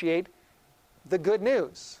appreciate the good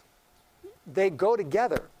news. they go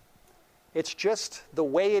together. It's just the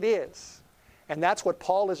way it is. And that's what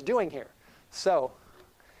Paul is doing here. So,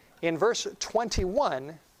 in verse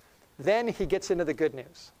 21, then he gets into the good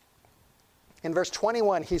news. In verse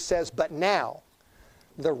 21, he says, "But now,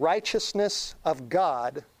 the righteousness of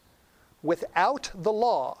God without the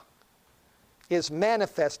law is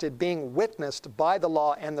manifested, being witnessed by the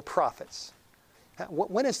law and the prophets."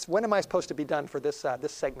 When am I supposed to be done for this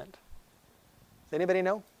segment? Does anybody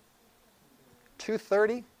know?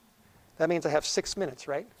 2:30? That means I have 6 minutes,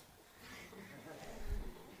 right?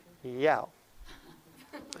 Yeah.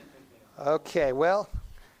 Okay, well,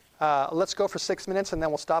 let's go for 6 minutes and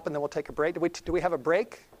then we'll stop and then we'll take a break. Do we have a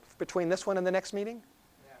break between this one and the next meeting?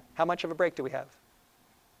 Yeah. How much of a break do we have?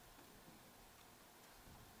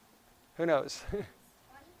 Who knows?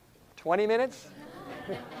 20 minutes?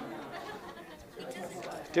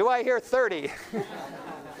 Do I hear 30? It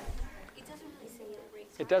doesn't really say a break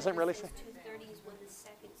time. It doesn't really say? 2:30 is when the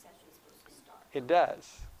second session is supposed to start. It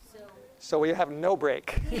does. So we have no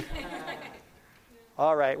break.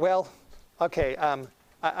 All right, well, okay.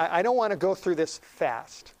 I don't want to go through this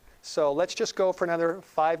fast. So let's just go for another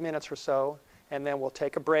 5 minutes or so, and then we'll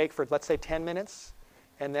take a break for, let's say, 10 minutes,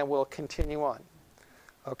 and then we'll continue on.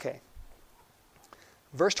 Okay.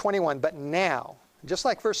 Verse 21, "But now," just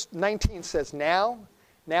like verse 19 says, now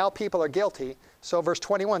people are guilty. So verse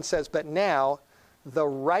 21 says, "But now the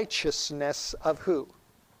righteousness of who?"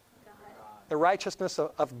 God. The righteousness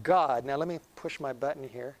of God. Now let me push my button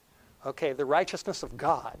here. Okay, the righteousness of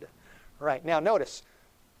God. Right, now notice,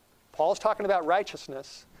 Paul's talking about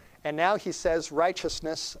righteousness, and now he says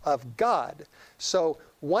righteousness of God. So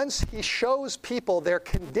once he shows people their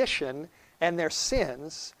condition and their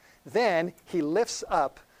sins, then he lifts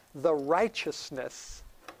up the righteousness,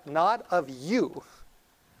 not of you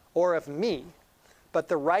or of me, but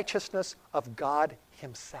the righteousness of God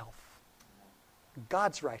himself.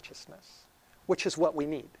 God's righteousness, which is what we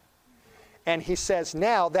need. And he says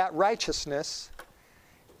now that righteousness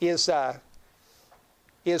is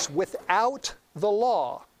without the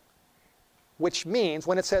law, which means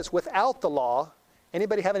when it says without the law,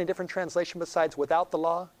 anybody have any different translation besides without the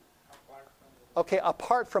law? Okay,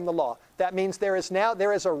 apart from the law. That means there is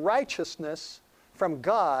a righteousness from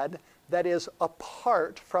God that is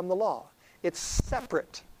apart from the law. It's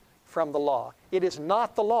separate from the law. It is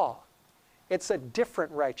not the law. It's a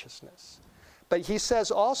different righteousness. But he says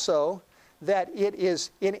also that it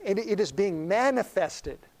is being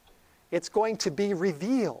manifested. It's going to be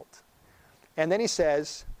revealed. And then he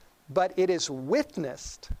says, but it is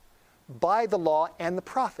witnessed by the law and the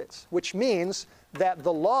prophets, which means that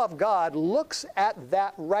the law of God looks at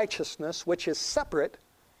that righteousness, which is separate,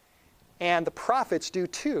 and the prophets do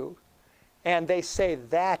too, and they say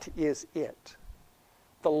that is it.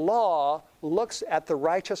 The law looks at the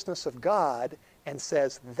righteousness of God and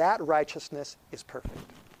says that righteousness is perfect.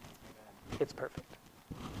 It's perfect.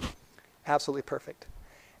 Absolutely perfect.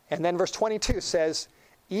 And then verse 22 says,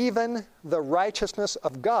 even the righteousness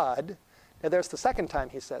of God, now there's the second time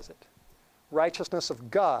he says it, righteousness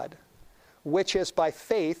of God, which is by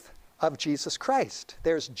faith of Jesus Christ.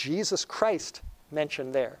 There's Jesus Christ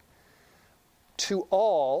mentioned there. To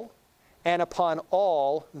all and upon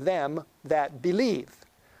all them that believe.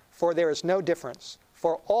 For there is no difference.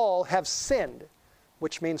 For all have sinned,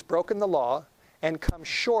 which means broken the law, and come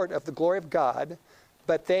short of the glory of God,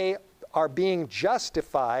 but they are being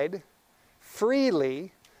justified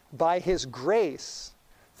freely by his grace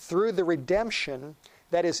through the redemption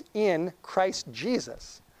that is in Christ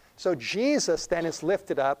Jesus. So Jesus then is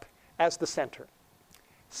lifted up as the center.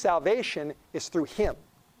 Salvation is through him.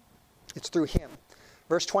 It's through him.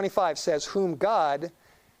 Verse 25 says, whom God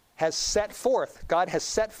has set forth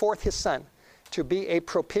his Son to be a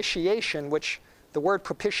propitiation, which the word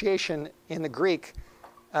propitiation in the Greek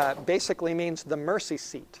basically means the mercy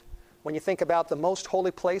seat. When you think about the most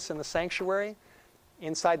holy place in the sanctuary,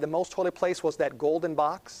 inside the most holy place was that golden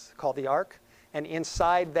box called the ark, and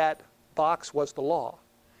inside that box was the law.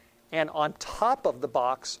 And on top of the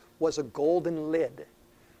box was a golden lid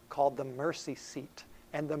called the mercy seat.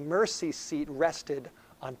 And the mercy seat rested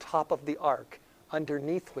on top of the ark,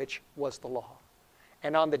 underneath which was the law.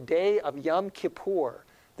 And on the day of Yom Kippur,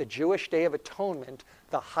 the Jewish Day of Atonement,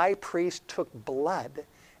 the high priest took blood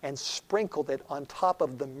and sprinkled it on top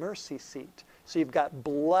of the mercy seat. So you've got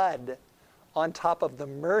blood on top of the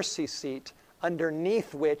mercy seat,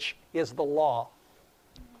 underneath which is the law.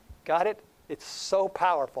 Got it? It's so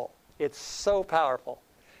powerful. It's so powerful.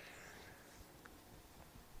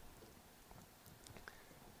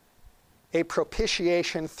 A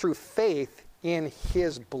propitiation through faith in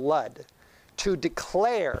his blood. To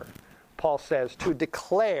declare, Paul says, to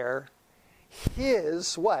declare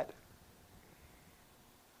his what?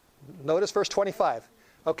 Notice verse 25.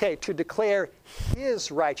 Okay, to declare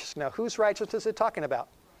his righteousness. Now, whose righteousness is it talking about?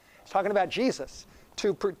 It's talking about Jesus.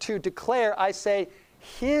 To declare, I say,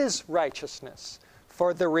 his righteousness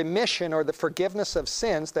for the remission or the forgiveness of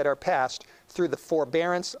sins that are past through the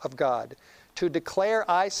forbearance of God. To declare,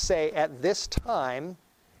 I say, at this time,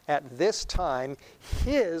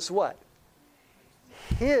 his what?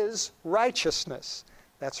 His righteousness.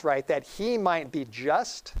 That's right, that he might be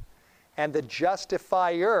just and the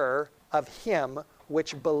justifier of him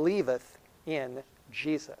which believeth in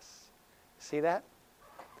Jesus. See that?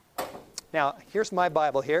 Now, here's my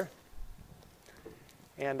Bible here.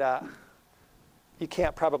 And you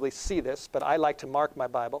can't probably see this, but I like to mark my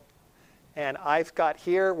Bible. And I've got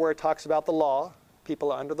here where it talks about the law.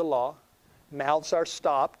 People are under the law. Mouths are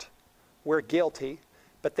stopped. We're guilty.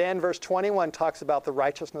 But then verse 21 talks about the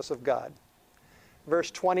righteousness of God.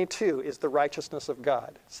 Verse 22 is the righteousness of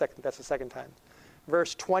God. That's the second time.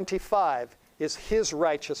 Verse 25 is his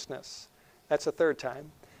righteousness. That's the third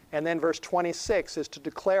time. And then verse 26 is to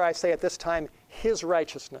declare, I say at this time, his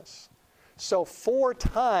righteousness. So 4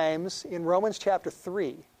 times in Romans chapter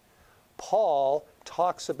 3, Paul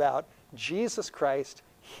talks about Jesus Christ,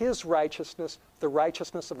 his righteousness, the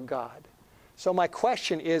righteousness of God. So my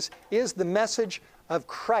question is the message of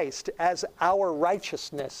Christ as our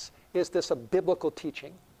righteousness, is this a biblical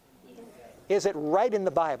teaching? Is it right in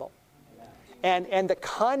the Bible? And the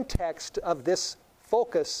context of this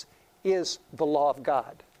focus is the law of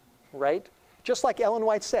God, right? Just like Ellen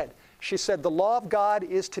White said. She said the law of God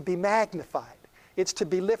is to be magnified. It's to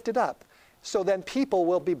be lifted up. So then people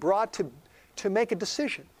will be brought to make a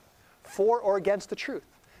decision for or against the truth.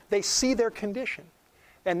 They see their condition.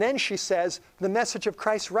 And then she says the message of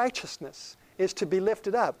Christ's righteousness is to be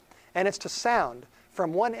lifted up. And it's to sound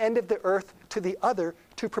from one end of the earth to the other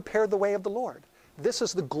to prepare the way of the Lord. This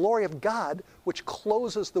is the glory of God which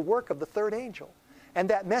closes the work of the third angel. And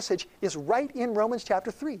that message is right in Romans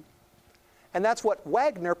chapter 3. And that's what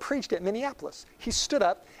Wagner preached at Minneapolis. He stood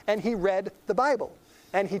up and he read the Bible.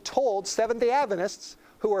 And he told Seventh-day Adventists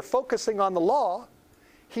who were focusing on the law,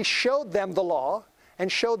 he showed them the law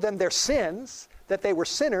and showed them their sins, that they were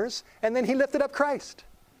sinners, and then he lifted up Christ.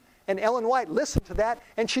 And Ellen White listened to that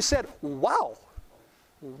and she said, wow,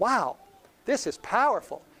 this is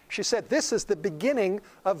powerful. She said, this is the beginning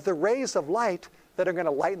of the rays of light that are going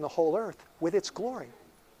to lighten the whole earth with its glory.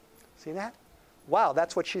 See that? Wow,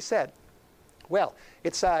 that's what she said. Well,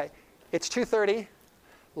 it's 2:30.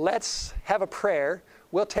 Let's have a prayer.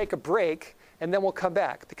 We'll take a break, and then we'll come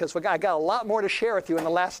back because I got a lot more to share with you in the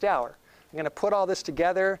last hour. I'm going to put all this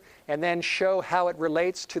together and then show how it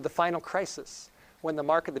relates to the final crisis when the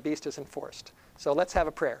mark of the beast is enforced. So let's have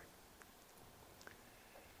a prayer.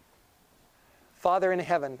 Father in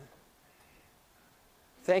heaven,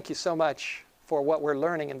 thank you so much for what we're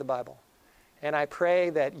learning in the Bible. And I pray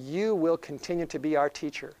that you will continue to be our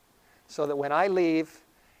teacher so that when I leave,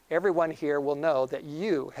 everyone here will know that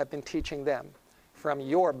you have been teaching them from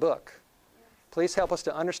your book. Please help us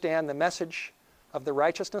to understand the message of the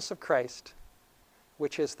righteousness of Christ,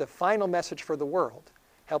 which is the final message for the world.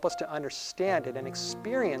 Help us to understand it and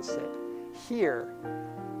experience it here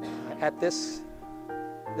at this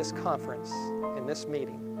conference, in this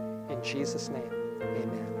meeting. In Jesus' name,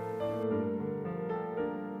 amen.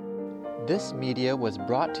 This media was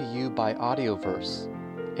brought to you by Audioverse,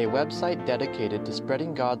 a website dedicated to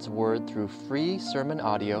spreading God's Word through free sermon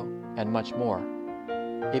audio and much more.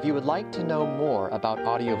 If you would like to know more about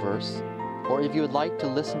Audioverse, or if you would like to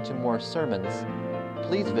listen to more sermons,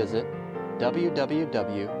 please visit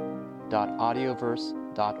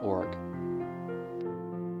www.audioverse.org.